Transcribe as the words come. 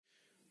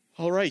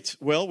All right.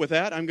 Well, with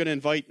that, I'm going to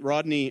invite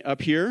Rodney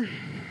up here,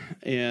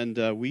 and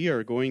we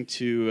are going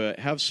to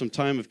have some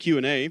time of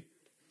Q&A.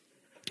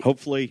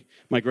 Hopefully,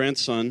 my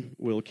grandson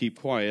will keep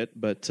quiet,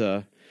 but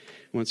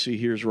once he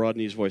hears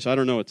Rodney's voice, I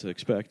don't know what to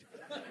expect.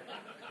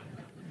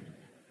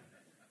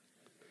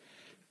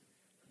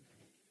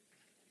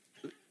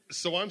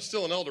 So I'm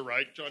still an elder,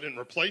 right? John didn't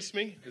replace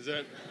me? Is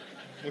that...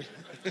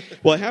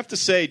 Well, I have to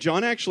say,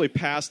 John actually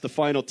passed the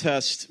final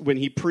test when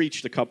he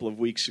preached a couple of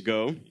weeks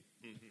ago.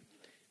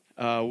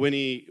 When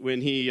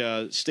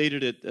he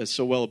stated it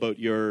so well about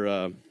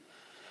your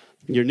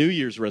New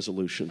Year's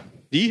resolution.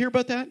 Do you hear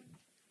about that?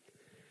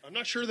 I'm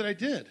not sure that I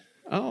did.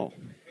 Oh,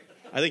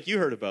 I think you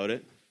heard about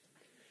it.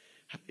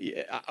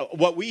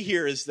 What we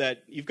hear is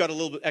that you've got a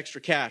little bit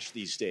extra cash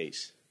these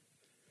days.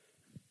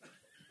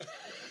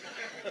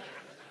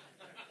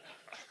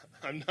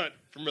 I'm not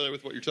familiar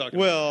with what you're talking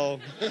about.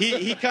 Well,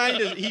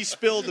 he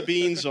spilled the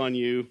beans on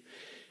you.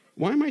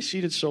 Why am I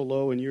seated so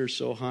low and you're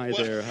so high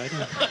there?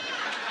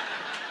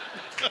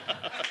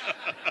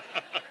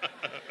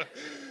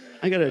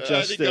 I got to adjust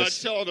this. I think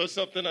God's telling us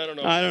something. I don't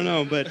know. I don't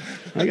know, but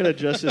I got to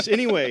adjust this.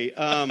 Anyway,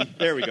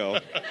 there we go.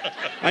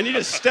 I need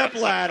a step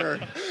ladder.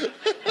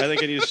 I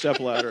think I need a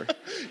step ladder.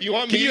 You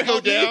want me to go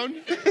down?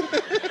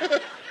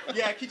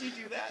 Yeah, could you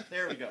do that?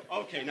 There we go.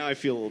 Okay, now I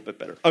feel a little bit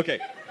better. Okay.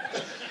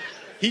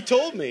 He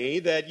told me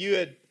that you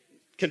had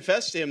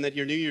confessed to him that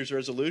your New Year's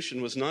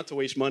resolution was not to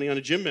waste money on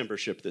a gym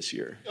membership this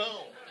year.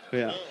 Oh.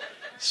 Yeah. Oh.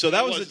 So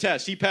that was the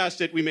test. He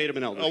passed it. We made him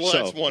an elder. Oh, well,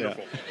 that's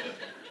wonderful. Yeah.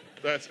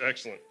 That's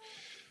excellent.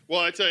 Well,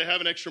 I tell you,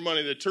 having extra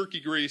money, the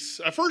turkey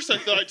grease. At first, I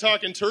thought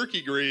talking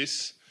turkey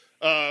grease,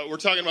 we're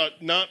talking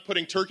about not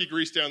putting turkey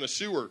grease down the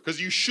sewer,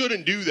 because you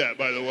shouldn't do that,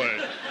 by the way.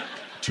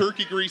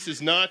 Turkey grease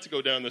is not to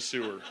go down the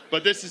sewer.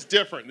 But this is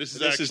different. This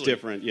is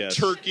different, yes.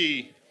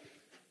 Turkey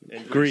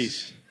and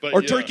grease. But,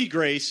 or turkey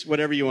grace,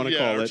 whatever you want to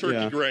call it.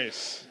 Turkey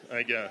grace,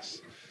 I guess.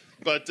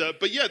 But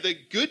yeah, the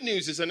good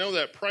news is I know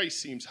that price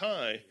seems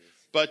high,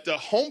 but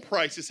home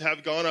prices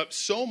have gone up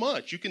so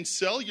much. You can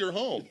sell your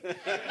home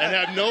and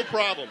have no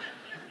problem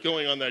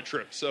going on that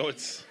trip. So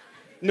it's...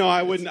 No,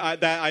 I wouldn't.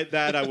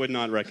 I would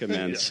not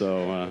recommend. Yeah.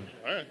 So, all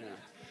right.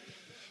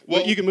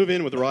 Well, you can move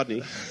in with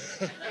Rodney.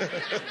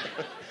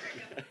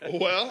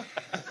 Well...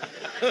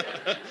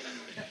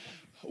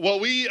 Well,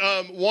 we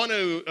want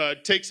to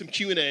take some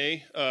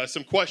Q&A,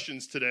 some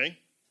questions today.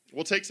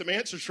 We'll take some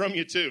answers from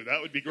you, too.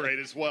 That would be great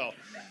as well.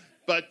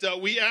 But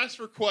we asked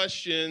for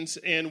questions,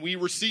 and we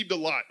received a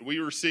lot. We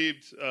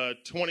received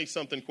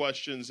 20-something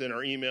questions in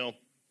our email,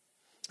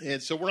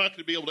 and so we're not going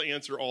to be able to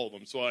answer all of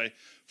them. So I,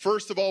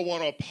 first of all,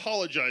 want to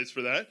apologize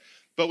for that.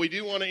 But we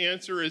do want to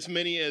answer as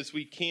many as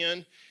we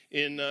can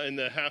in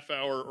the half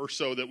hour or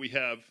so that we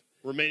have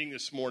remaining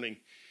this morning.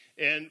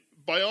 And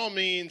by all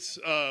means...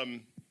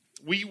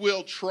 we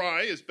will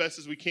try as best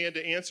as we can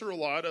to answer a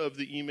lot of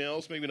the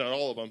emails, maybe not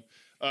all of them,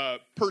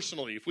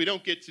 personally. If we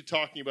don't get to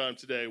talking about them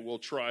today, we'll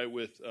try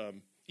with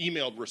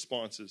emailed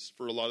responses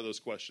for a lot of those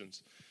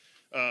questions,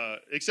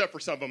 except for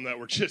some of them that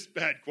were just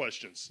bad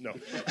questions. No.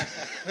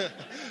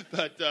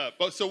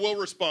 but so we'll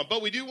respond.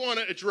 But we do want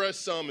to address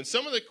some. And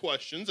some of the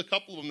questions, a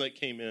couple of them that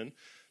came in,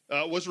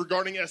 was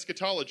regarding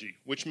eschatology,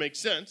 which makes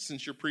sense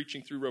since you're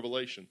preaching through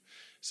Revelation.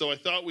 So I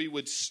thought we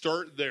would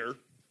start there.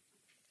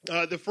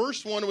 The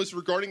first one was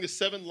regarding the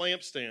 7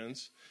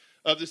 lampstands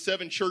of the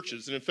 7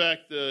 churches. And in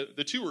fact,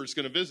 the tour is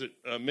going to visit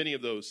many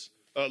of those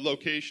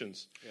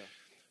locations. Yeah.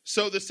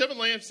 So the 7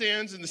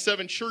 lampstands and the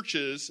 7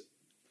 churches,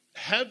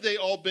 have they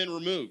all been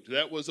removed?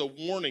 That was a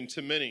warning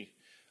to many.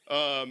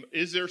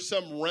 Is there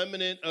some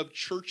remnant of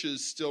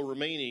churches still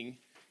remaining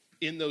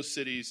in those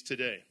cities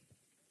today?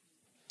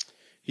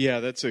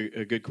 Yeah, that's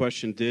a good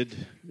question.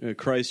 Did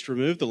Christ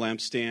remove the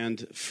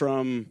lampstand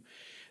from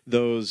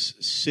those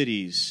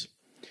cities?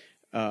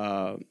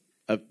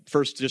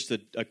 First, just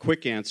a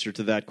quick answer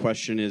to that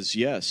question is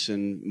yes.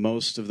 In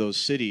most of those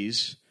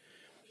cities,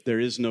 there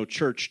is no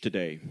church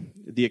today.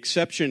 The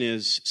exception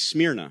is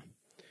Smyrna,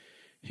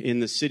 in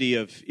the city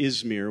of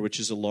Izmir, which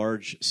is a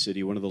large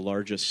city, one of the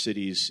largest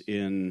cities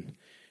in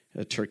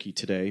Turkey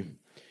today.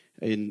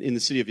 In the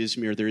city of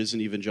Izmir, there is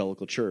an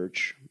evangelical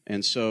church,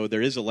 and so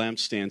there is a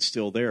lampstand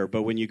still there.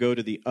 But when you go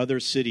to the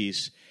other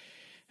cities,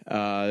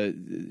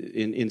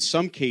 in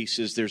some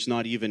cases, there's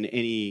not even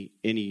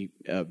any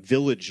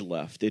village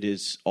left. It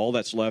is all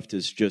that's left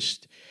is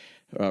just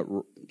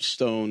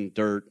stone,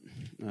 dirt,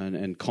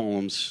 and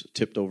columns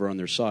tipped over on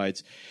their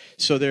sides.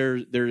 So there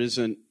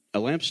isn't a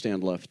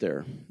lampstand left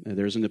there.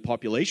 There isn't a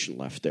population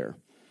left there,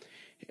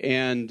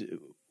 and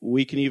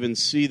we can even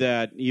see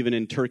that even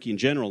in Turkey in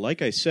general.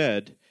 Like I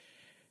said,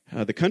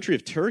 the country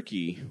of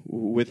Turkey,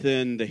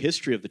 within the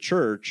history of the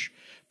church,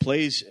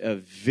 plays a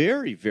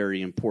very,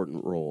 very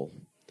important role.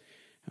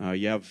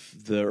 You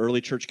have the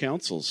early church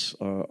councils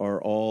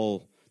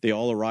they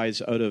all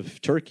arise out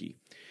of Turkey.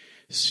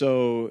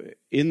 So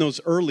in those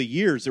early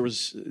years,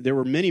 there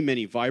were many,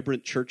 many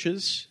vibrant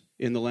churches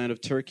in the land of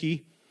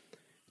Turkey.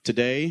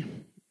 Today,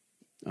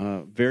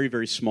 very,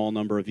 very small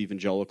number of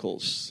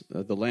evangelicals.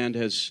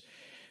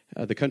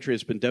 The country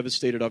has been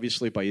devastated,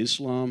 obviously, by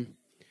Islam.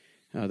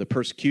 The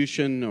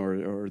persecution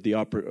or the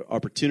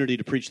opportunity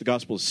to preach the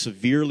gospel is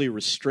severely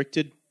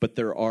restricted, but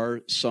there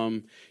are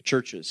some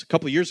churches. A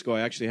couple of years ago,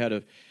 I actually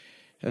had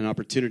an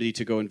opportunity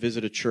to go and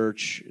visit a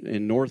church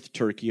in North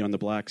Turkey on the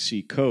Black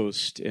Sea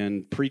coast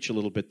and preach a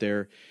little bit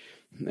there.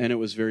 And it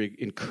was very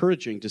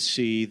encouraging to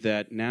see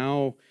that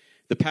now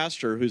the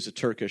pastor, who's a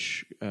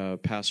Turkish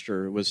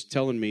pastor, was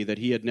telling me that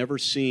he had never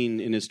seen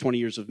in his 20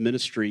 years of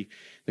ministry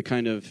the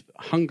kind of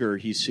hunger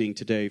he's seeing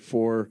today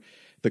for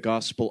the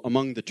gospel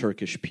among the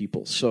Turkish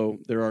people. So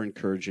there are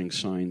encouraging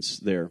signs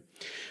there.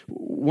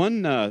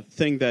 One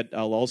thing that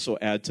I'll also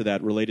add to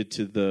that related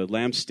to the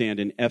lampstand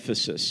in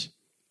Ephesus,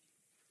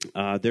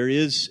 there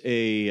is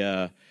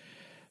a...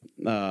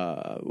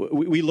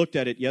 we looked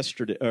at it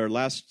yesterday, or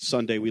last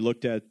Sunday, we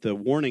looked at the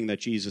warning that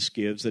Jesus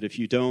gives that if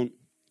you don't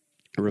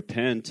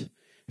repent,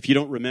 if you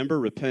don't remember,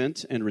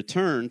 repent, and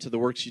return to the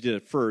works you did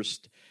at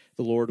first,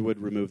 the Lord would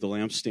remove the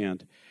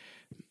lampstand.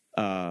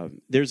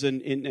 There's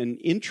an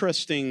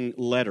interesting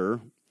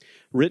letter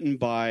written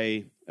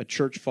by a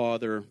church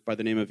father by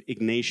the name of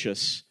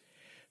Ignatius,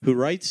 who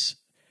writes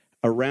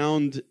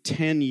around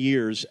 10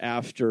 years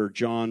after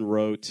John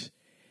wrote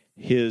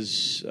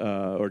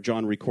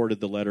John recorded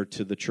the letter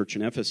to the church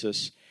in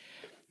Ephesus.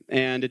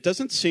 And it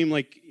doesn't seem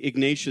like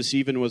Ignatius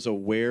even was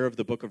aware of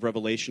the book of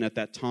Revelation at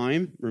that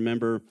time.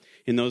 Remember,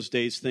 in those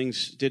days,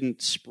 things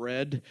didn't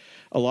spread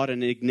a lot,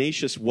 and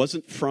Ignatius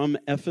wasn't from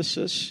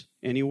Ephesus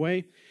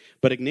anyway.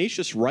 But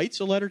Ignatius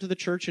writes a letter to the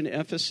church in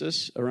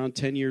Ephesus around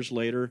 10 years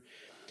later,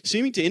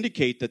 seeming to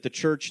indicate that the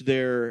church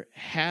there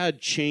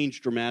had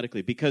changed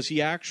dramatically, because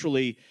he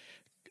actually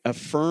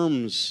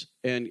affirms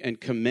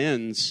and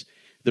commends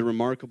the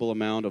remarkable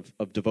amount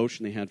of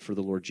devotion they had for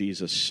the Lord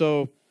Jesus.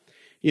 So,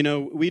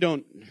 we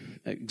don't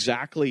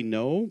exactly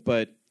know,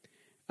 but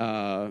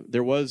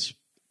there was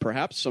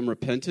perhaps some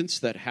repentance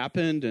that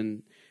happened,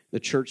 and the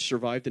church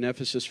survived in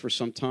Ephesus for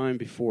some time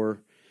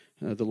before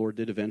the Lord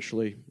did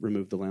eventually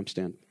remove the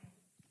lampstand.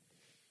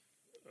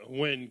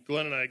 When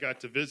Glenn and I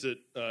got to visit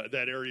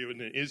that area in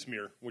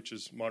Izmir, which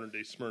is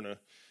modern-day Smyrna,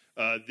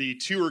 the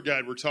tour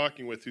guide we're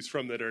talking with, who's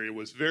from that area,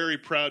 was very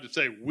proud to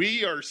say,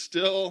 we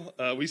still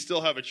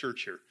have a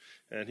church here.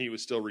 And he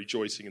was still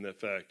rejoicing in that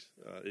fact,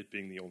 it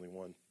being the only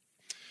one.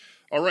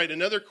 All right,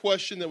 another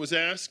question that was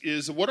asked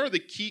is, what are the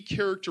key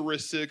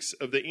characteristics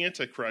of the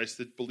Antichrist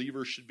that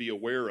believers should be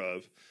aware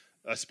of?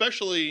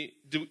 Especially,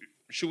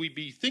 should we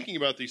be thinking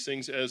about these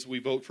things as we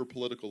vote for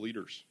political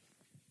leaders?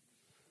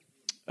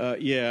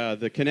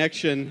 The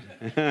connection...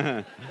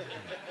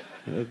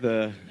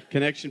 the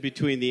connection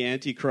between the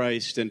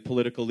Antichrist and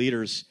political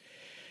leaders.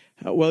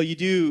 Well, you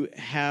do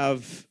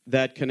have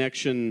that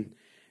connection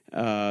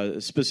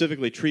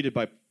specifically treated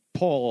by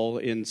Paul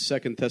in 2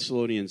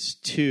 Thessalonians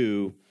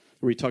 2,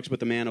 where he talks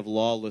about the man of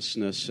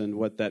lawlessness and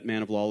what that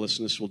man of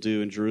lawlessness will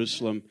do in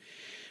Jerusalem.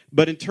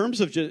 But in terms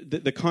of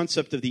the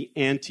concept of the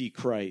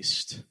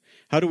Antichrist,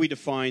 how do we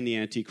define the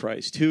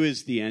Antichrist? Who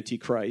is the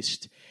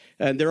Antichrist?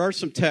 And there are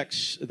some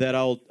texts that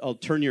I'll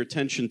turn your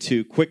attention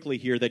to quickly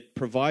here that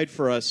provide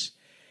for us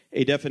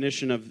a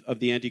definition of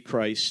the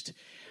Antichrist.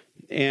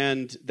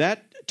 And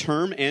that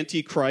term,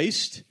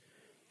 Antichrist,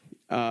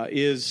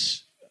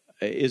 is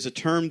a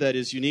term that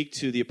is unique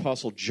to the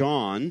Apostle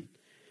John.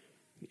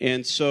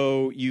 And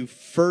so you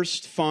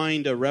first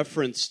find a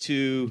reference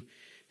to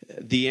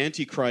the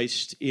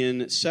Antichrist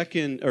in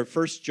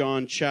 1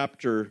 John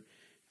chapter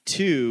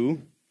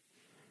 2,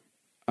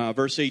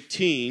 verse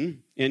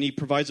 18, and he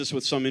provides us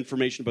with some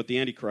information about the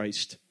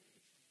Antichrist.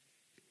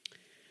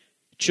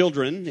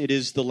 Children, it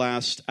is the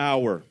last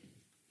hour.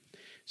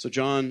 So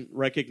John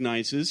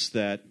recognizes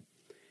that,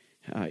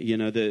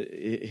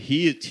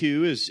 he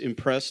too is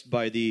impressed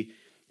by the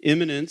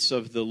imminence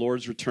of the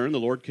Lord's return. The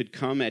Lord could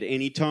come at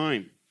any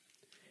time.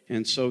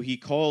 And so he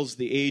calls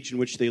the age in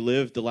which they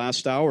lived the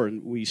last hour,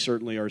 and we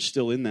certainly are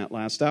still in that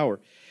last hour.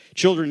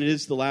 Children, it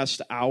is the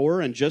last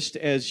hour, and just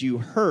as you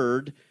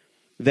heard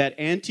that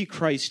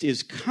Antichrist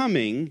is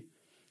coming,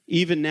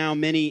 even now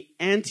many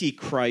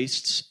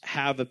Antichrists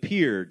have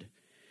appeared.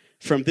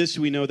 From this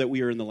we know that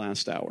we are in the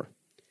last hour.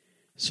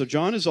 So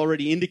John is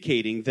already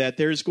indicating that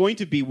there's going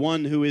to be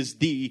one who is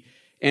the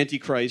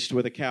Antichrist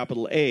with a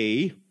capital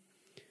A,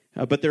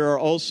 but there are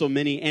also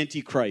many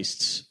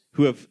Antichrists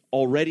who have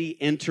already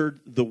entered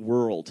the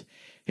world.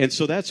 And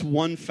so that's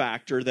one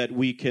factor that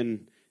we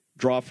can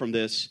draw from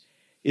this,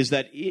 is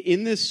that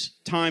in this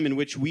time in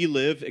which we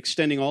live,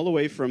 extending all the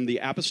way from the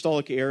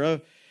apostolic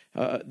era,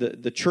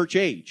 the church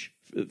age,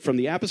 from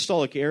the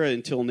apostolic era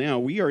until now,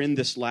 we are in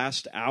this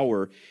last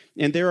hour,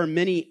 and there are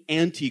many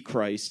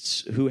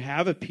antichrists who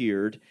have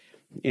appeared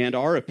and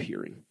are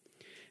appearing.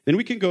 Then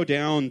we can go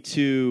down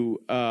to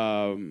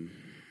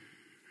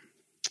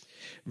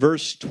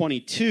verse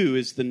 22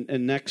 is the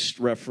next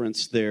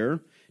reference there,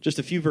 just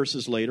a few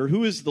verses later.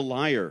 Who is the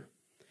liar?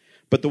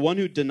 But the one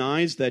who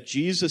denies that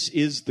Jesus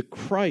is the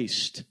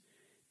Christ.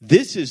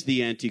 This is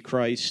the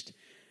Antichrist,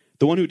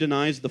 the one who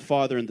denies the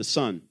Father and the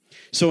Son.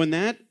 So in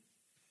that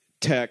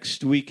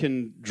text, we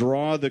can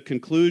draw the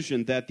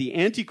conclusion that the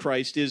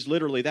Antichrist is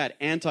literally that,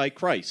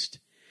 Antichrist.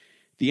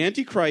 The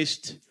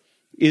Antichrist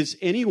is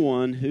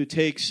anyone who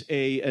takes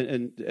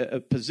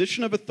a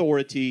position of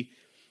authority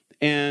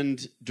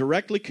and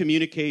directly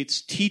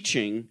communicates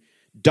teaching,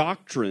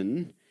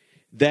 doctrine,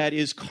 that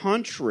is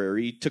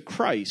contrary to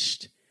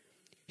Christ.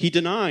 He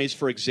denies,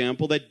 for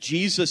example, that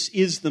Jesus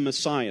is the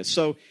Messiah.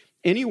 So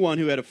anyone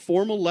who at a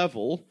formal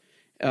level,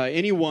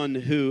 anyone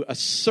who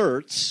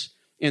asserts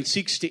and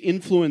seeks to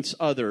influence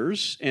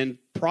others and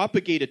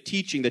propagate a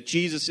teaching that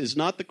Jesus is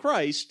not the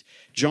Christ,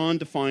 John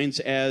defines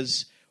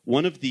as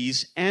one of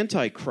these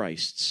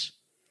antichrists.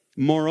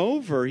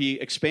 Moreover, he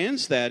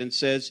expands that and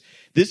says,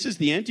 this is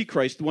the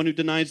Antichrist, the one who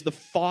denies the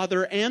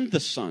Father and the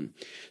Son.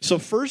 So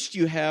first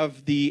you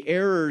have the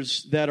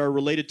errors that are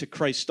related to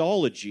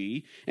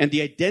Christology and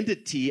the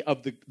identity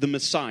of the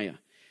Messiah,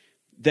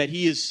 that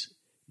he is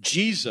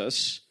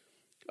Jesus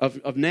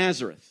of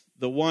Nazareth,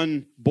 the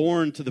one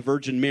born to the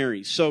Virgin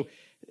Mary. So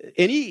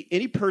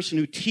any person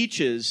who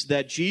teaches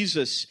that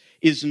Jesus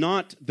is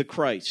not the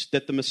Christ,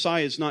 that the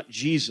Messiah is not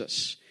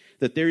Jesus,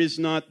 that there is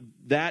not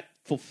that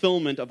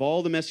fulfillment of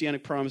all the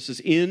messianic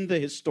promises in the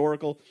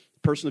historical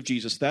person of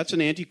Jesus, that's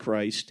an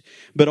antichrist,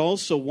 but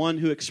also one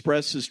who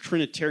expresses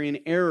Trinitarian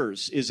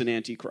errors is an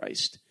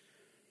antichrist.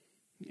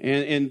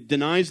 And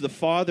denies the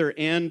Father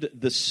and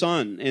the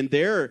Son. And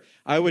there,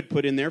 I would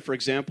put in there, for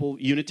example,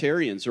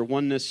 Unitarians or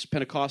Oneness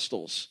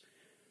Pentecostals.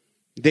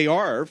 They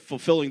are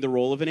fulfilling the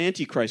role of an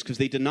antichrist because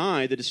they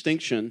deny the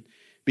distinction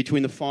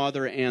between the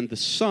Father and the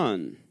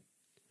Son.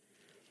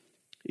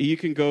 You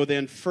can go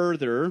then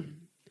further.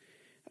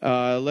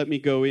 Let me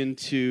go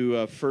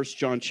into 1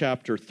 John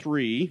chapter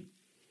 3.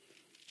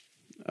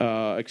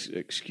 1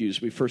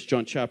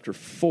 John chapter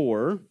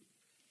 4,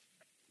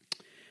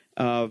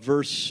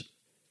 verse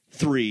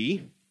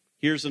 3.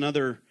 Here's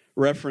another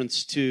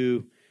reference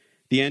to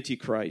the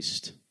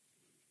Antichrist.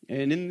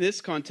 And in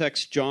this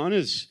context, John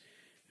is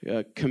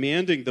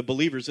commanding the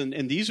believers,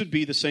 and these would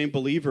be the same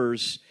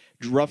believers,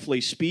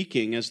 roughly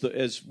speaking,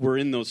 as were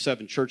in those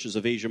 7 churches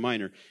of Asia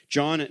Minor.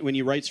 John, when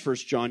he writes 1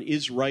 John,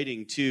 is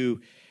writing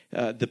to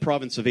the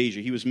province of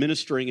Asia. He was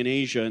ministering in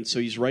Asia, and so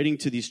he's writing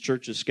to these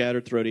churches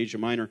scattered throughout Asia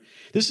Minor.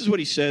 This is what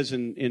he says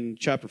in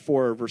chapter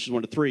 4, verses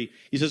 1 to 3.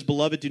 He says,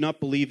 "Beloved, do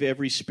not believe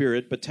every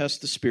spirit, but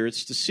test the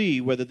spirits to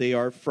see whether they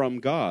are from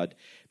God.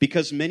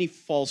 Because many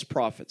false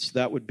prophets,"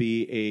 that would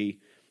be a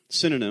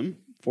synonym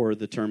for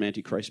the term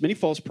Antichrist, "many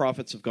false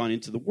prophets have gone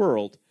into the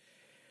world.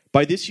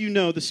 By this you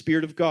know the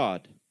Spirit of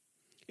God.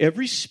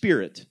 Every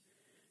spirit,"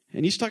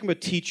 and he's talking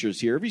about teachers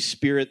here, "every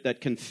spirit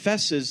that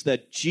confesses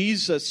that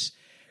Jesus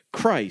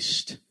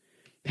Christ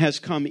has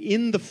come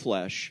in the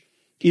flesh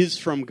is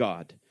from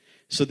God."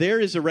 So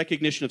there is a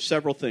recognition of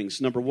several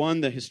things. Number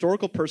 1, the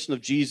historical person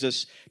of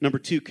Jesus. Number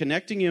 2,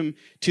 connecting him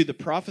to the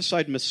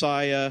prophesied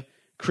Messiah,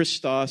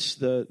 Christos,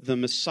 the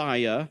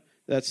Messiah.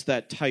 That's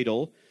that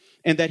title.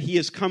 And that he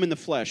has come in the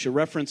flesh, a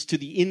reference to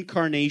the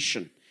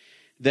incarnation,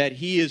 that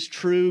he is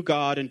true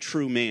God and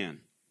true man.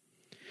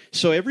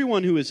 So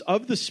everyone who is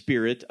of the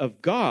Spirit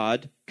of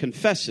God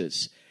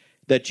confesses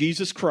that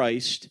Jesus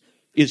Christ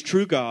is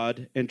true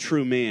God and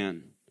true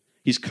man.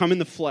 He's come in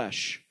the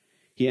flesh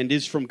and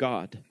is from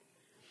God.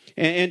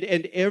 And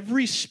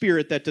every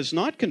spirit that does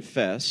not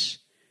confess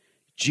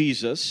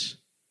Jesus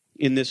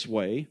in this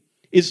way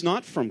is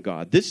not from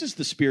God. This is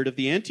the spirit of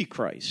the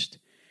Antichrist,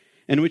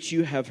 and which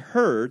you have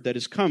heard that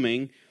is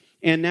coming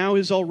and now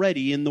is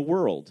already in the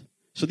world.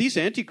 So these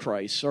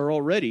antichrists are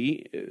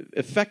already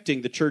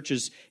affecting the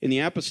churches in the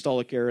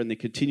apostolic era, and they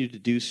continue to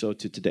do so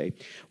to today.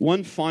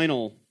 One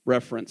final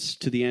reference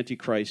to the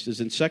Antichrist is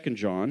in 2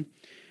 John,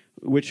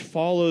 which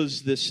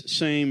follows this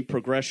same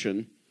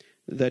progression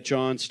that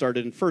John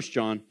started in 1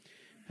 John.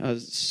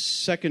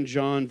 2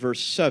 John,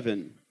 verse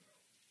 7.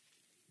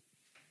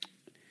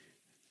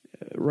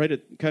 Right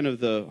at kind of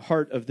the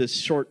heart of this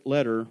short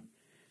letter,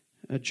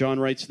 John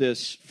writes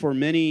this: "For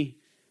many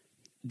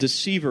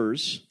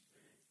deceivers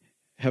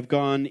have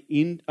gone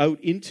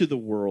out into the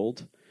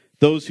world,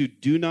 those who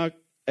do not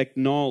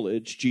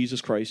acknowledge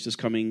Jesus Christ as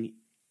coming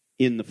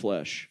in the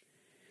flesh."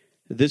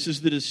 This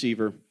is the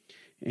deceiver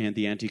and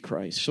the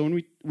Antichrist. So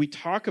when we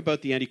talk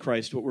about the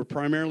Antichrist, what we're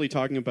primarily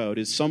talking about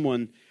is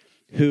someone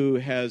who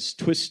has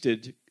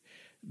twisted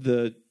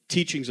the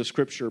teachings of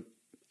Scripture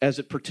as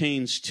it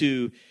pertains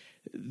to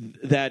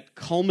that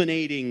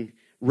culminating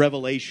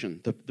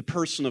revelation, the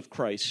person of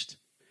Christ.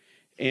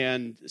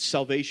 And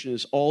salvation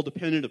is all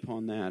dependent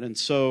upon that. And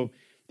so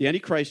the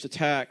Antichrist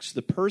attacks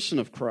the person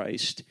of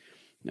Christ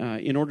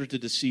in order to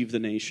deceive the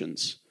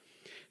nations.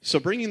 So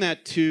bringing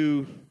that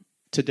to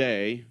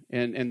today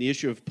and the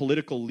issue of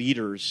political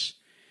leaders,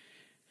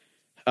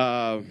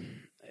 in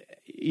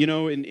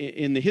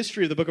the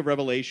history of the book of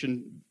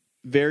Revelation,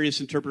 various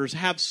interpreters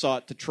have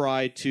sought to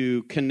try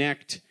to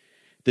connect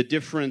the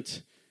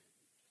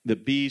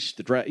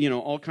beast,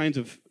 all kinds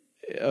of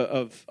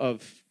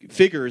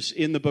figures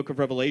in the book of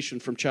Revelation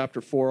from chapter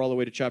 4 all the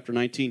way to chapter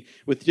 19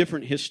 with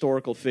different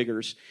historical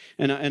figures.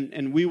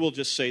 And we will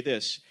just say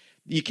this: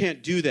 you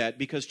can't do that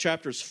because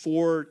chapters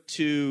 4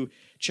 to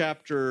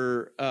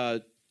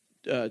chapter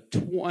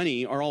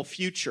 20 are all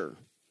future.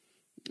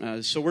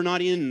 So we're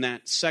not in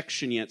that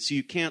section yet. So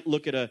you can't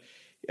look at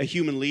a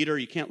human leader.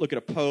 You can't look at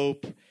a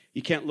pope.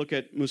 You can't look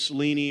at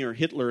Mussolini or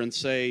Hitler and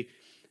say,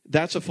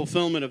 that's a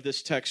fulfillment of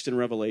this text in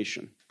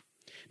Revelation.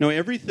 No,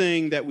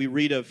 everything that we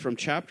read of from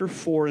chapter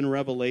 4 in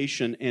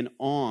Revelation and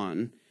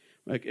on,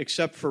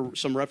 except for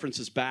some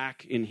references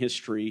back in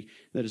history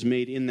that is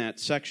made in that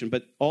section,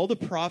 but all the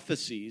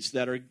prophecies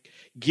that are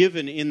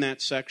given in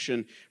that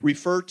section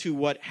refer to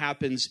what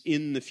happens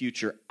in the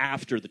future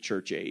after the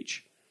church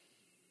age.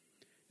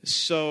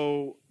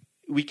 So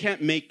we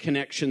can't make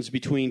connections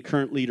between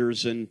current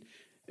leaders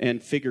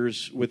and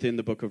figures within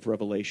the book of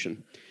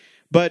Revelation.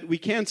 But we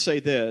can say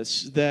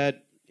this,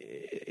 that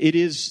it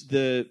is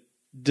the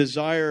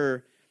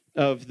desire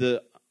of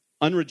the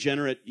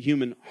unregenerate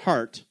human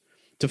heart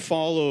to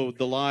follow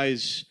the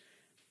lies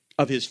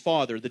of his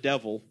father, the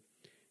devil,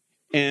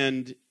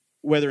 and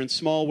whether in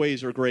small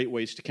ways or great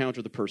ways to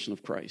counter the person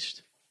of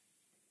Christ.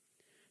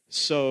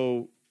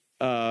 So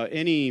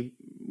any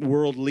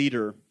world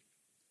leader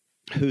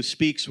who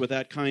speaks with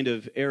that kind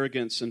of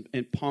arrogance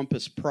and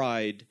pompous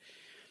pride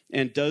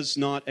and does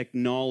not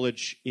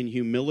acknowledge in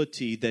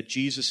humility that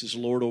Jesus is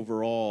Lord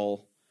over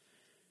all,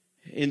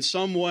 in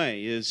some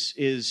way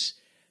is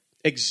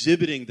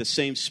exhibiting the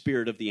same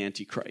spirit of the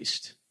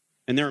Antichrist.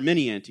 And there are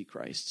many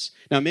Antichrists.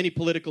 Now, many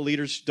political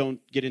leaders don't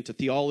get into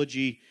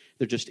theology.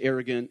 They're just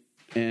arrogant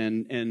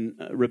and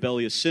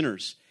rebellious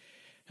sinners.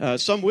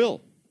 Some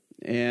will.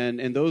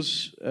 And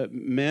those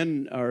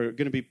men are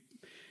going to be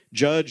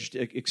judged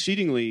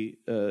exceedingly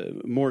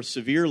more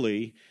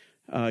severely.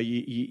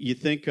 You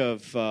think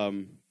of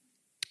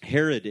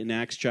Herod in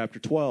Acts chapter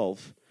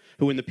 12,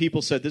 who when the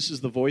people said, this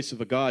is the voice of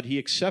a God, he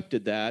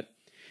accepted that,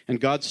 and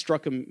God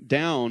struck him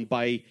down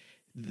by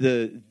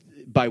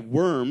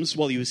worms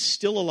while he was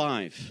still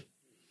alive.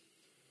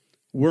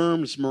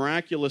 Worms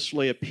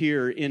miraculously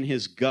appear in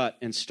his gut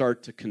and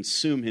start to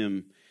consume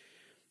him,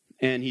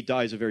 and he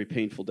dies a very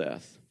painful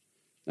death.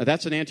 Now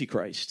that's an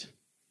Antichrist,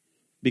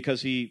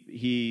 because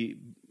he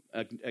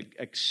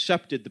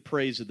accepted the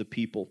praise of the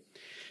people.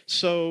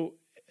 So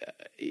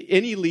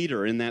any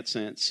leader in that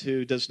sense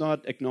who does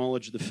not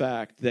acknowledge the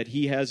fact that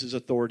he has his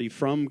authority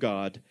from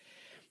God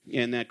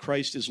and that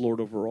Christ is Lord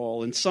over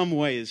all, in some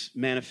way is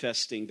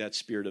manifesting that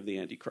spirit of the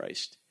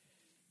Antichrist.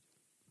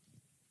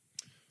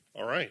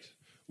 All right.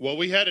 Well,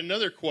 we had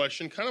another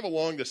question kind of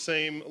along the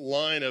same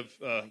line of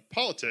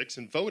politics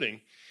and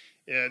voting,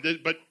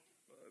 but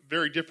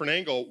very different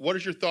angle. What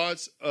is your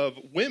thoughts of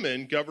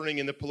women governing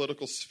in the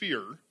political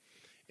sphere?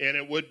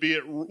 And would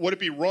it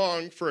be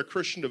wrong for a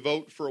Christian to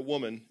vote for a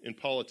woman in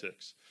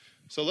politics?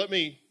 So let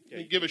me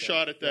give a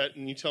shot at that,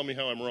 and you tell me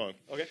how I'm wrong.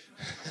 Okay.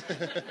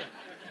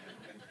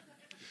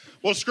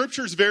 Well,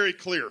 Scripture is very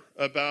clear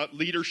about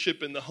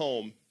leadership in the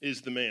home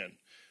is the man.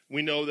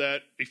 We know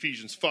that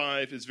Ephesians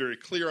 5 is very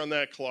clear on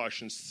that.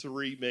 Colossians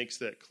 3 makes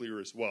that clear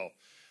as well.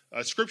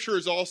 Scripture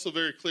is also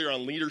very clear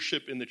on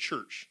leadership in the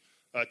church.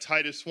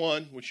 Titus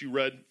 1, which you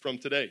read from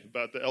today,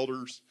 about the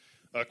elders'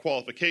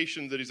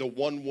 qualification, that he's a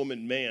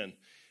one-woman man.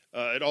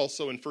 It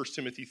also in 1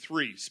 Timothy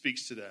 3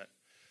 speaks to that.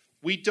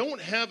 We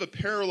don't have a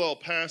parallel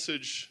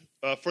passage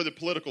for the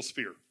political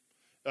sphere.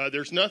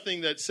 There's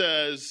nothing that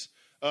says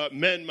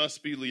men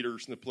must be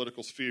leaders in the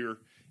political sphere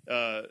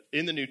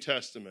in the New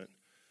Testament.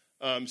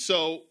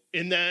 So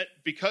in that,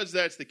 because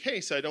that's the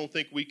case, I don't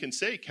think we can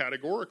say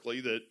categorically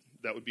that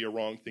that would be a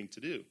wrong thing to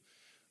do.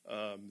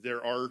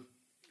 There are,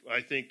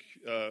 I think,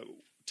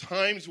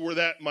 times where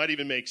that might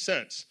even make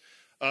sense.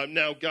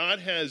 Now, God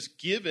has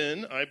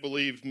given, I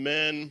believe,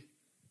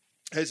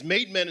 has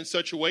made men in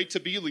such a way to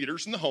be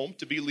leaders in the home,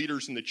 to be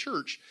leaders in the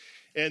church,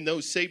 and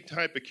those same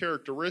type of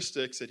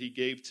characteristics that he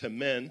gave to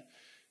men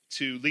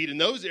to lead in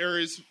those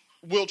areas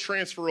will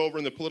transfer over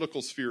in the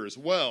political sphere as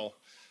well.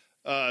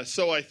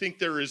 So I think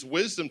there is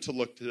wisdom to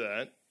look to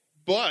that.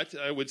 But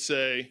I would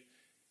say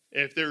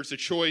if there's a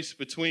choice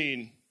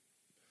between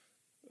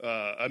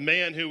a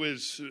man who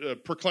is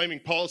proclaiming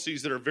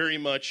policies that are very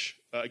much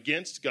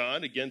against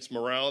God, against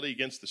morality,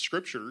 against the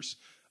Scriptures,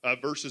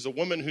 versus a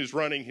woman who's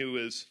running who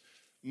is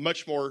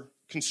much more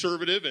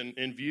conservative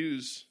and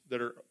views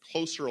that are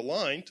closer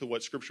aligned to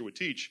what Scripture would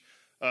teach,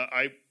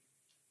 I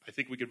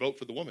think we could vote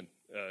for the woman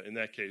in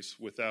that case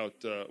without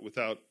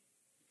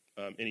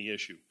any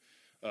issue.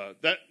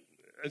 That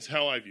is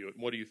how I view it.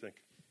 What do you think?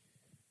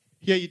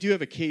 Yeah, you do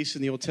have a case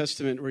in the Old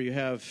Testament where you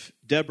have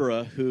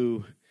Deborah,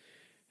 who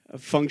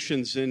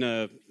functions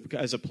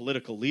as a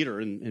political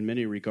leader in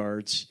many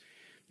regards.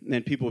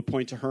 And people would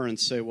point to her and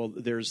say, well,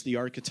 there's the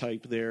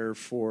archetype there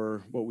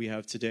for what we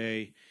have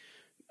today.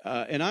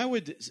 And I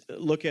would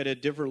look at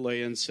it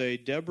differently and say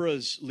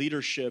Deborah's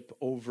leadership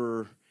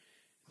over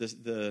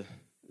the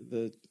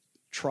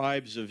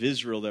tribes of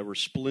Israel that were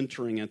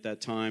splintering at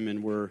that time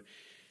and were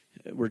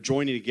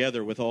joining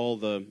together with all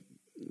the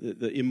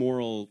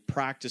immoral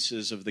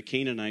practices of the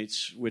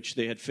Canaanites, which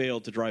they had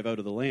failed to drive out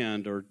of the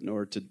land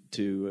or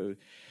to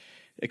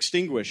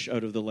extinguish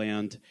out of the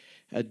land.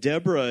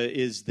 Deborah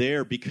is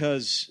there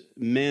because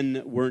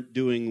men weren't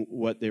doing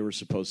what they were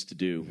supposed to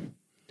do.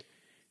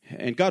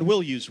 And God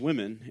will use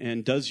women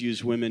and does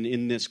use women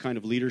in this kind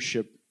of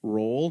leadership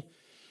role.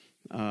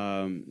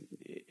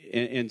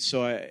 and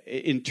so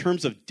in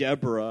terms of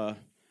Deborah,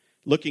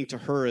 looking to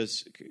her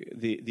as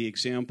the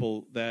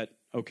example that,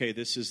 okay,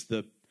 this is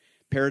the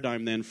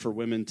paradigm then for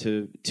women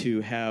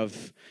to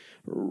have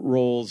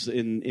roles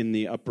in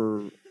the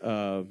upper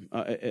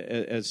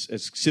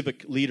as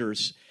civic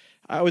leaders.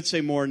 I would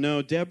say more,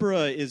 no,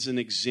 Deborah is an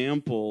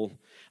example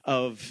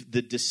of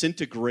the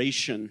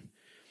disintegration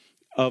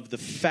of the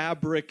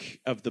fabric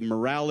of the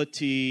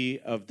morality,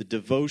 of the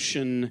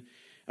devotion,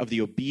 of the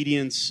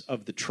obedience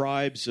of the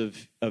tribes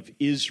of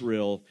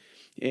Israel,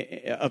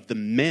 of the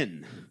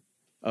men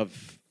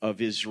of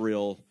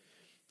Israel.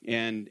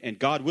 And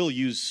God will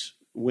use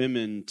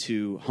women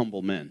to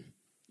humble men.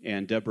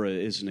 And Deborah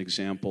is an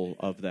example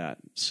of that.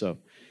 So,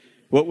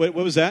 what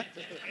was that?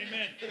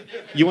 Amen.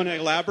 You want to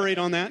elaborate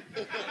on that?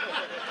 Do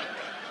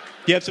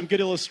you have some good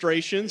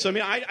illustrations? I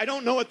mean, I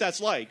don't know what that's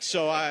like,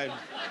 so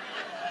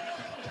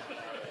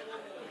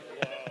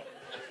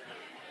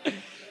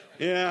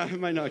yeah, I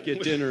might not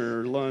get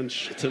dinner or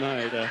lunch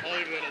tonight.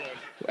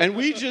 And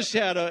we just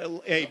had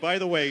by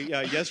the way,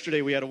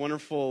 yesterday we had a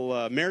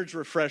wonderful marriage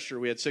refresher.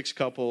 We had 6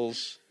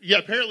 couples. Yeah,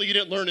 apparently you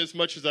didn't learn as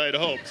much as I had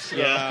hoped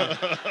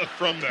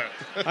from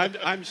that.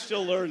 I'm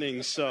still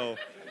learning, so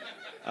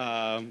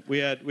we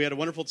had a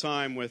wonderful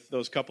time with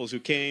those couples who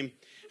came.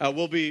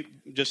 We'll be,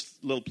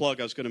 just a little plug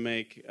I was going to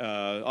make.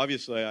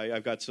 Obviously,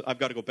 I've got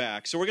to go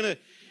back. So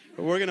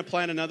we're gonna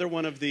plan another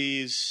one of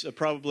these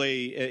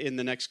probably in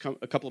the next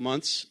couple of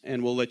months,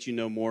 and we'll let you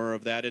know more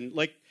of that. And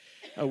like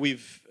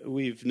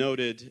we've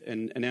noted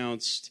and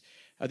announced,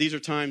 these are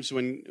times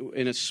when,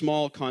 in a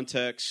small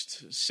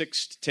context,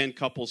 6 to 10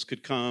 couples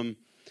could come,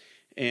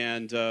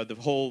 and the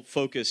whole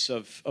focus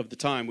of the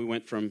time, we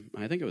went from,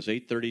 I think it was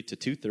 8:30 to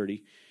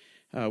 2:30.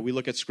 We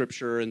look at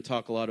Scripture and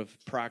talk a lot of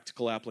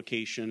practical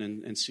application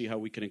and see how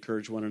we can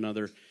encourage one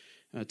another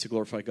to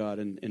glorify God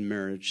in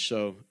marriage.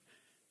 So,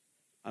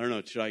 I don't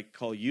know, should I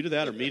call you to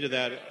that or me to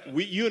that?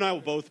 You and I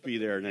will both be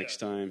there next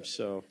time.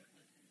 So,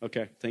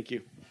 okay, thank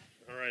you.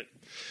 All right.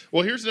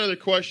 Well, here's another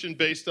question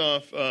based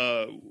off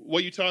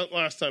what you taught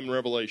last time in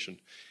Revelation.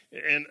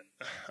 And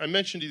I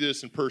mentioned to you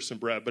this in person,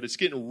 Brad, but it's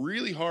getting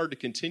really hard to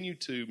continue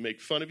to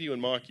make fun of you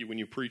and mock you when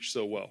you preach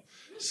so well.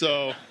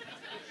 So,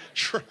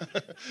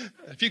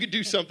 if you could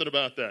do something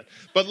about that.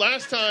 But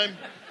last time,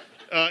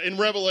 in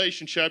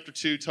Revelation chapter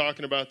 2,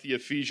 talking about the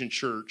Ephesian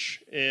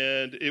church,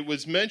 and it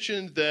was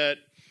mentioned that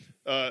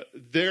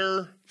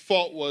their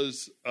fault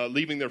was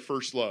leaving their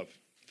first love,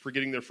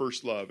 forgetting their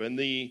first love. And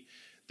the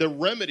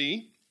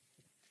remedy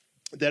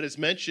that is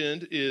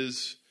mentioned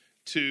is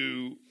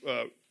to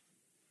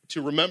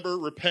remember,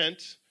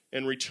 repent,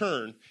 and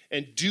return,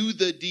 and do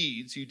the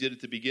deeds you did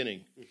at the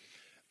beginning.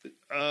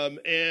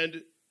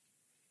 And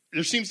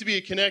there seems to be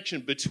a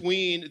connection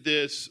between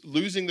this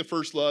losing the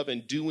first love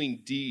and doing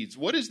deeds.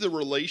 What is the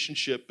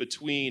relationship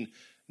between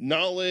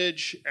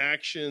knowledge,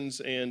 actions,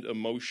 and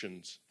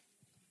emotions?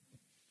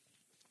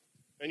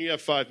 And you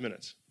have 5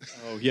 minutes.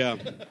 Oh, yeah.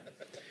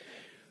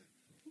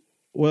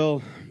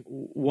 Well,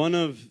 one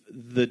of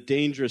the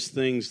dangerous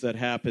things that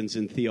happens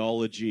in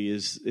theology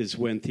is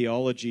when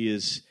theology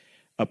is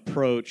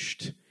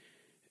approached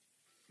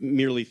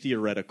merely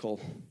theoretical.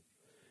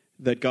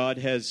 That God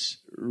has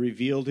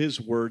revealed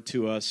His Word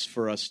to us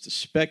for us to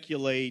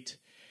speculate,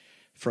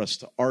 for us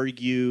to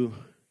argue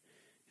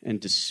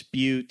and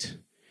dispute,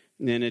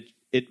 and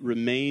it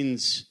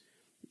remains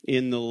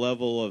in the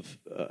level of,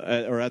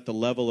 or at the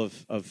level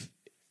of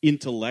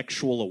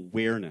intellectual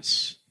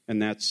awareness, and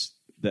that's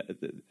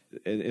it,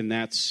 and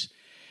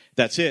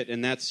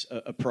that's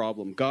a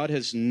problem. God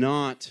has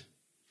not,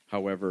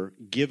 however,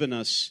 given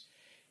us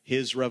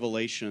His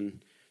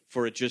revelation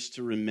for it just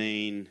to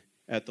remain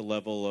at the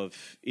level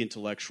of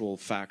intellectual,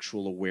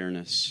 factual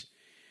awareness.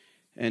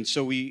 And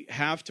so we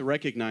have to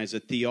recognize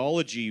that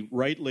theology,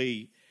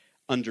 rightly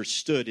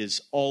understood, is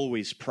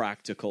always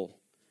practical.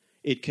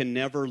 It can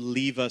never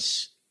leave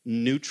us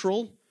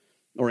neutral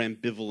or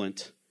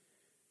ambivalent.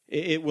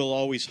 It will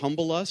always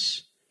humble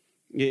us.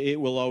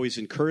 It will always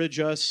encourage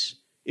us.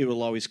 It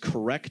will always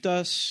correct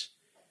us.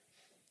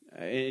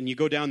 And you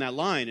go down that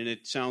line, and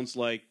it sounds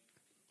like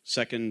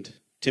 2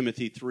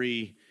 Timothy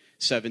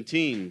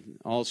 3:17,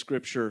 all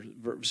Scripture,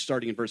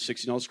 starting in verse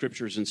 16, all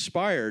Scripture is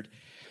inspired,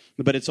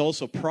 but it's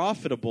also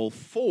profitable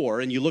for,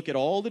 and you look at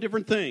all the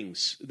different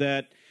things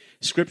that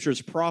Scripture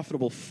is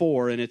profitable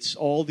for, and it's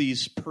all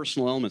these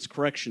personal elements: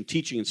 correction,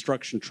 teaching,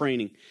 instruction,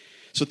 training.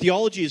 So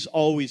theology is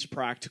always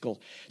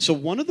practical. So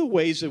one of the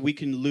ways that we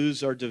can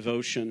lose our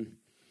devotion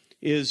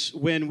is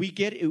when we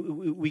get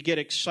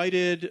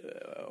excited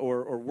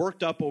or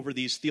worked up over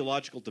these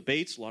theological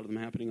debates, a lot of them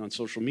happening on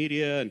social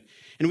media, and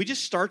we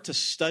just start to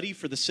study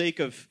for the sake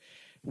of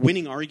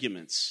winning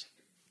arguments.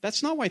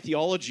 That's not why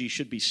theology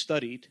should be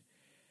studied.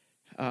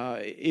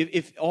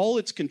 If all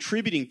it's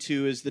contributing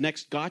to is the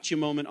next gotcha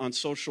moment on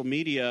social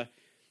media,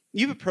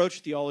 you've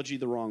approached theology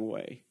the wrong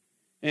way.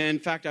 And in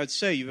fact, I'd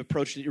say you've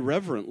approached it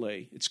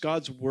irreverently. It's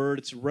God's Word.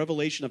 It's a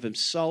revelation of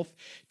Himself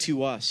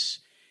to us.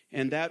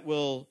 And that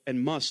will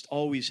and must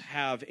always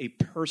have a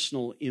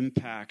personal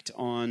impact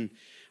on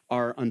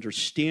our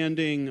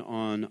understanding,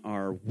 on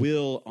our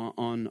will,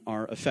 on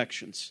our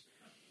affections.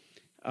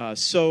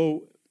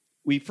 So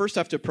we first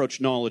have to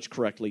approach knowledge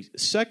correctly.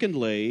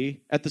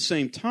 Secondly, at the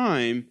same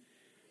time,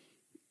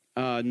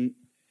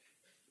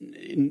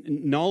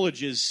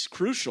 knowledge is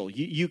crucial.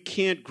 You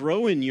can't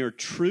grow in your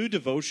true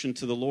devotion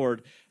to the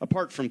Lord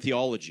apart from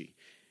theology.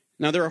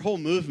 Now, there are whole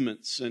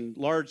movements and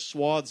large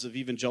swaths of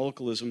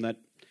evangelicalism that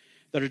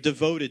are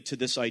devoted to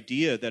this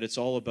idea that it's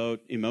all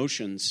about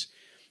emotions.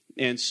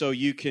 And so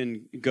you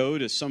can go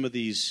to some of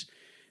these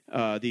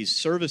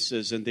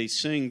services, and they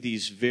sing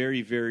these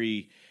very,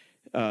 very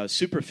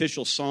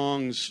superficial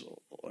songs,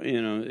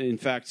 in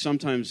fact,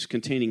 sometimes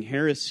containing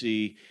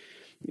heresy,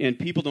 and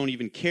people don't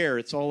even care.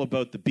 It's all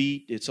about the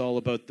beat, it's all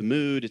about the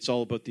mood, it's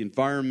all about the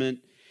environment,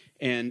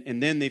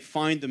 and then they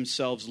find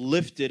themselves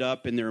lifted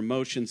up in their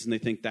emotions, and they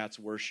think that's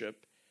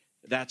worship,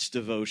 that's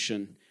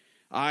devotion.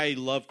 I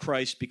love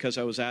Christ because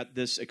I was at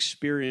this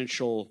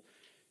experiential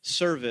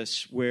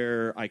service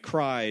where I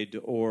cried,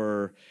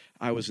 or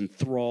I was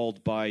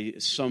enthralled by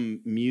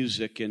some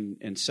music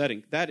and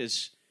setting. That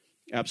is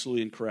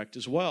absolutely incorrect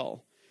as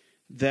well.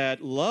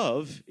 That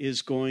love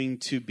is going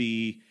to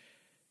be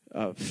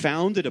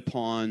founded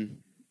upon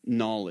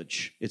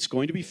knowledge. It's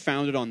going to be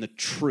founded on the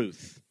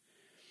truth.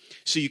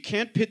 So you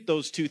can't pit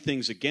those two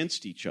things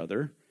against each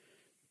other,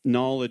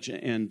 knowledge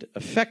and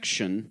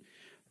affection.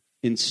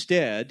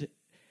 Instead,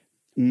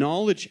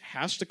 knowledge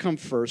has to come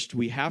first.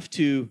 We have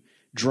to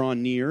draw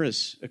near,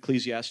 as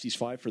Ecclesiastes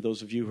 5, for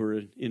those of you who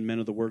are in Men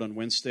of the Word on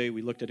Wednesday,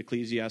 we looked at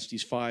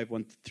Ecclesiastes 5,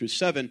 1 through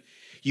 7.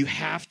 You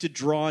have to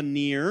draw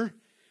near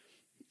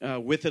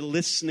with a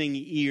listening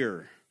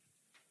ear.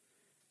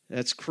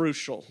 That's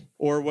crucial.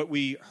 Or what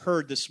we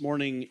heard this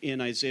morning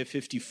in Isaiah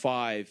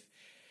 55,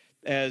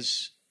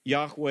 as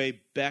Yahweh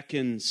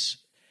beckons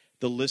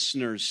the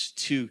listeners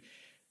to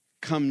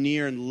come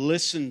near and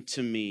listen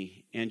to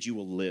me, and you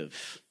will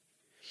live.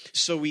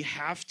 So we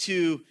have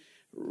to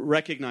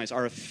recognize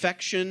our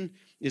affection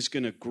is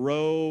going to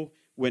grow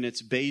when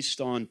it's based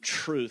on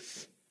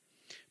truth.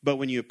 But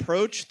when you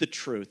approach the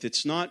truth,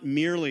 it's not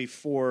merely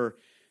for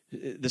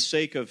the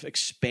sake of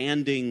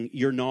expanding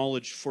your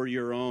knowledge for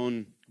your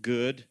own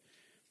good.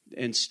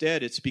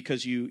 Instead, it's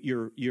because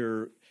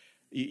you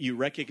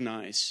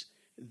recognize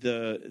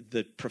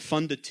the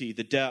profundity,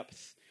 the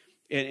depth,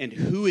 and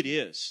who it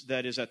is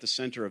that is at the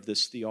center of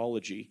this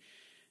theology.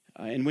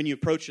 And when you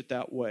approach it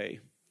that way,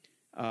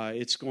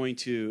 it's going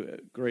to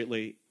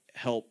greatly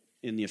help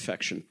in the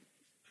affection.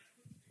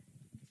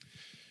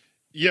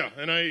 Yeah,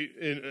 and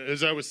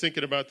as I was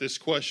thinking about this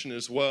question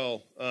as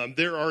well,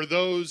 there are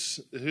those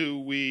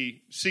who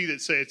we see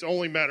that say it's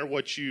only matter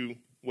what you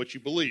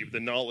believe, the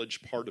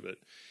knowledge part of it,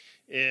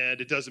 and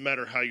it doesn't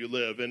matter how you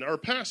live. And our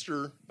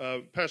pastor,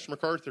 Pastor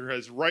MacArthur,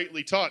 has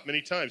rightly taught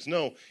many times,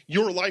 no,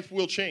 your life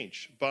will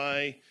change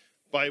by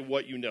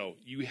what you know.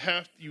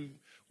 You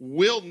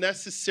will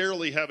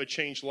necessarily have a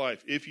changed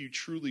life if you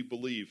truly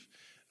believe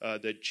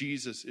that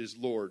Jesus is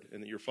Lord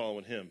and that you're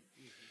following him.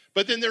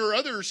 But then there are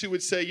others who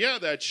would say, yeah,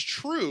 that's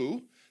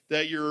true,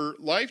 that your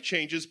life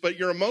changes, but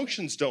your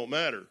emotions don't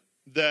matter.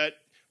 That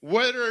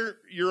whether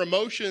your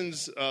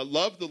emotions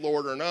love the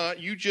Lord or not,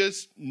 you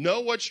just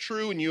know what's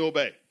true and you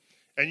obey.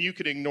 And you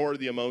can ignore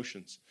the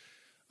emotions.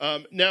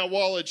 Now,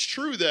 while it's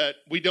true that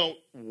we don't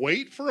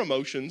wait for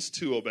emotions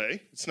to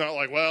obey, it's not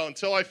like, well,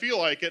 until I feel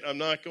like it, I'm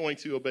not going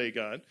to obey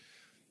God.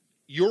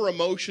 Your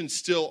emotions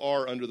still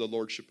are under the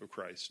lordship of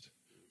Christ.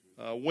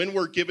 When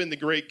we're given the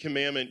great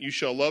commandment, you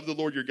shall love the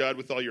Lord your God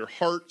with all your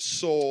heart,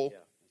 soul,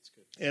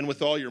 and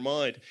with all your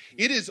mind.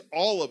 It is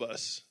all of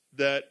us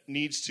that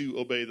needs to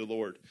obey the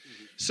Lord.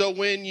 Mm-hmm. So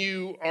when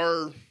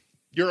your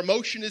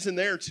emotion isn't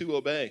there to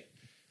obey,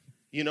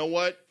 you know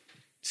what?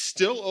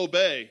 Still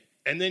obey,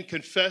 and then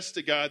confess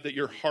to God that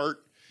your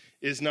heart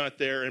is not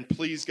there. And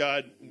please,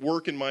 God,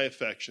 work in my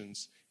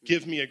affections.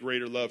 Give me a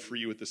greater love for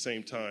you at the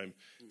same time.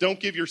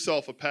 Don't give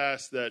yourself a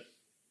pass that,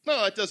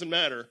 no, it doesn't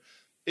matter.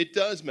 It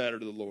does matter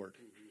to the Lord.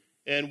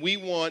 And we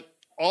want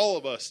all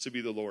of us to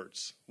be the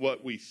Lord's.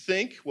 What we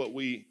think, what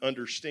we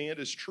understand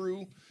is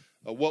true,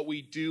 what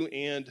we do,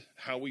 and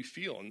how we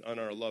feel on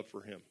our love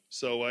for him.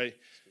 So I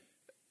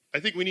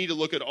think we need to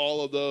look at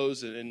all of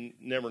those and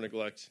never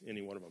neglect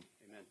any one of them.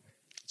 Amen.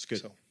 That's good.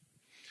 So,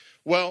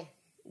 well,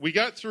 we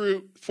got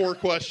through 4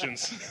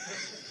 questions.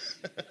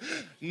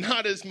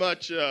 Not as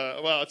much,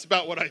 it's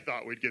about what I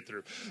thought we'd get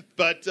through.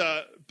 But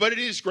it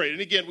is great.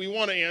 And again, we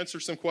want to answer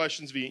some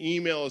questions via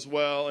email as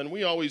well. And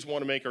we always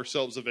want to make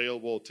ourselves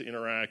available to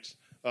interact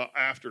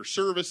after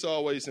service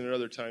always and at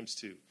other times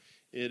too.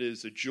 It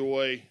is a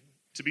joy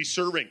to be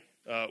serving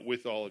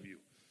with all of you.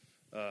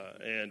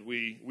 And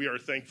we are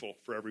thankful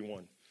for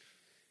everyone.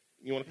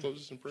 You want to close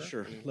this in prayer?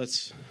 Sure.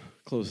 Let's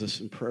close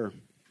this in prayer.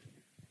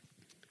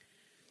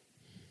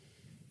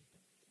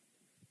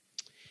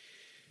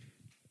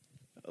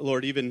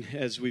 Lord, even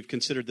as we've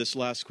considered this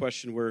last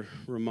question, we're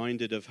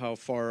reminded of how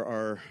far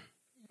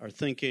our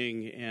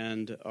thinking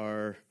and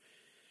our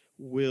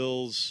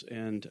wills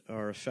and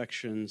our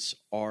affections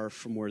are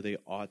from where they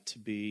ought to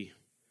be.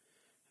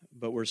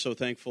 But we're so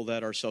thankful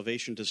that our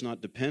salvation does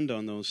not depend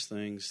on those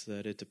things,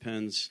 that it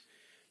depends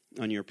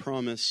on your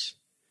promise,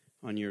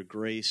 on your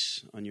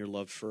grace, on your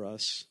love for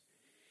us.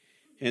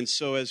 And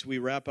so as we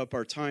wrap up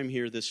our time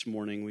here this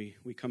morning,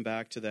 we come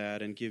back to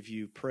that and give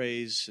you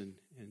praise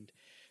and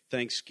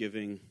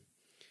thanksgiving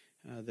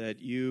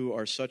that you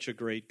are such a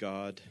great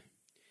God,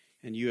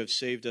 and you have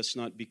saved us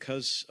not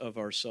because of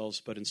ourselves,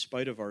 but in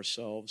spite of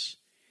ourselves,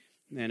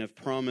 and have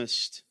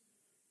promised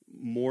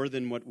more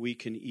than what we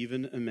can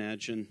even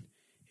imagine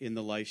in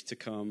the life to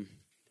come.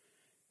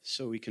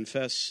 So we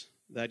confess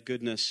that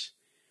goodness,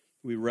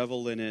 we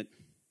revel in it,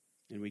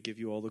 and we give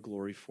you all the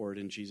glory for it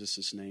in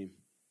Jesus' name.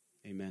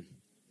 Amen.